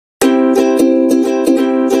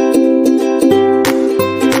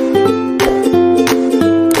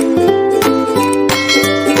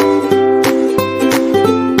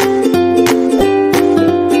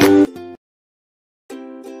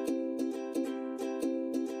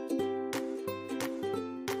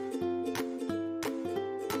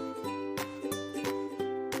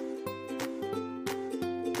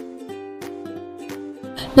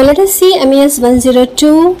Now let us see MES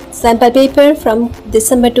 102 sample paper from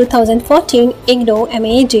December 2014, Ignou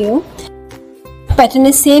Maedu. Pattern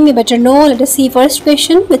is same, you better know. Let us see first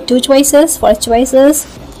question with two choices. First choices.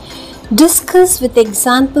 Discuss with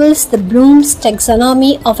examples the Bloom's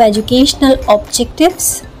taxonomy of educational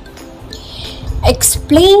objectives.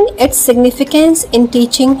 Explain its significance in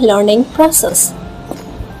teaching learning process.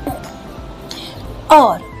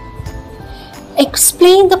 Or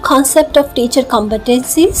explain the concept of teacher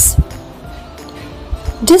competencies.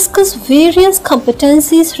 Discuss various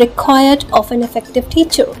competencies required of an effective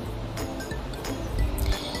teacher.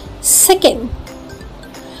 Second,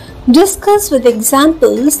 discuss with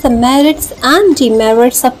examples the merits and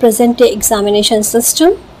demerits of present-day examination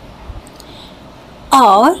system.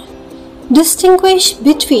 Or distinguish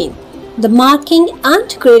between the marking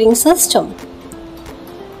and grading system.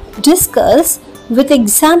 Discuss with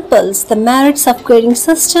examples the merits of grading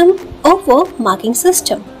system over marking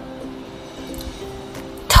system.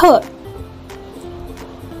 Third,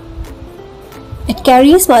 it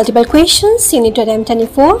carries multiple questions. You need to attempt any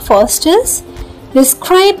four. First is,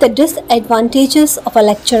 describe the disadvantages of a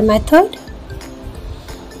lecture method.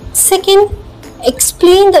 Second,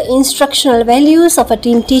 explain the instructional values of a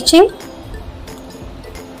team teaching.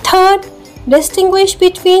 Third, distinguish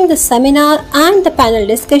between the seminar and the panel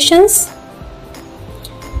discussions.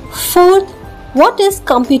 Fourth, what is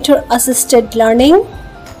computer-assisted learning?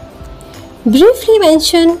 Briefly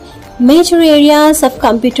mention major areas of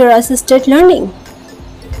computer-assisted learning.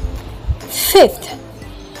 Fifth,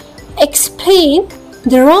 explain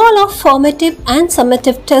the role of formative and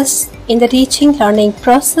summative tests in the teaching learning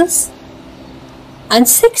process. And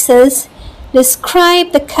sixth is,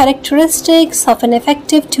 describe the characteristics of an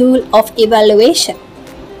effective tool of evaluation.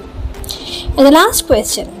 And the last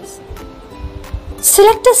question is,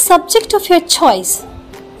 select a subject of your choice.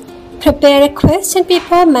 Prepare a question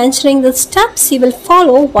paper mentioning the steps you will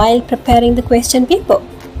follow while preparing the question paper.